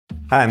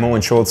Hi, I'm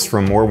Owen Schultz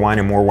from MoreWine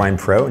and MoreWine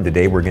Pro, and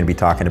today we're going to be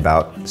talking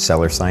about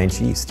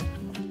CellarScience yeast.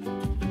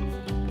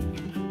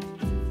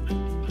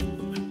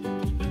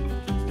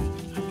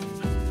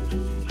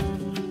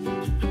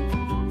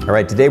 All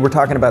right, today we're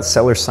talking about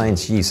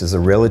CellarScience yeast. It's a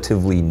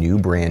relatively new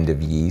brand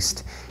of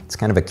yeast. It's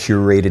kind of a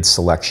curated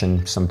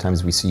selection.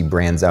 Sometimes we see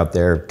brands out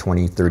there,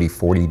 20, 30,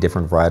 40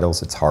 different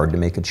varietals. It's hard to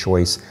make a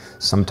choice.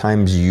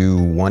 Sometimes you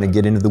want to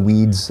get into the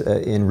weeds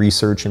in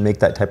research and make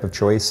that type of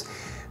choice.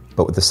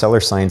 But with the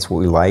CellarScience, what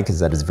we like is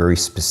that it's very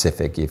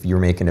specific. If you're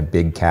making a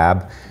big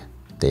cab,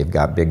 they've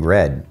got big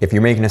red. If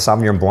you're making a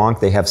Sauvignon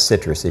Blanc, they have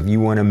citrus. If you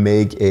want to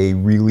make a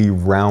really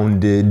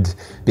rounded,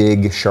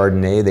 big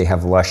Chardonnay, they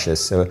have luscious.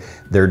 So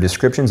their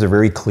descriptions are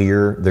very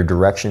clear. Their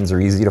directions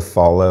are easy to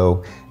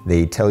follow.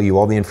 They tell you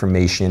all the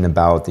information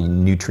about the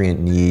nutrient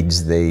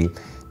needs. They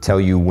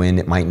tell you when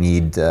it might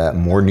need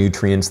more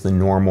nutrients than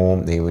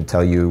normal. They would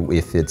tell you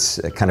if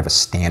it's kind of a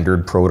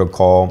standard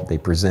protocol. They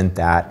present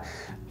that.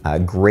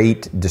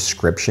 Great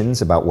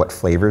descriptions about what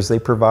flavors they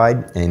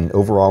provide. And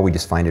overall, we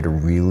just find it a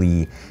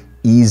really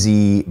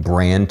easy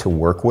brand to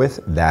work with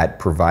that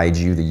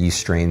provides you the yeast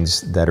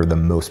strains that are the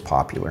most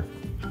popular.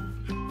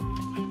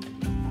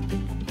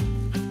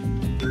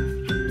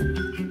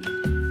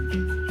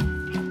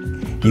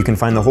 You can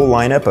find the whole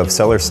lineup of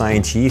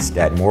CellarScience yeast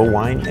at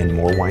MoreWine and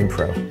MoreWine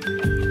Pro.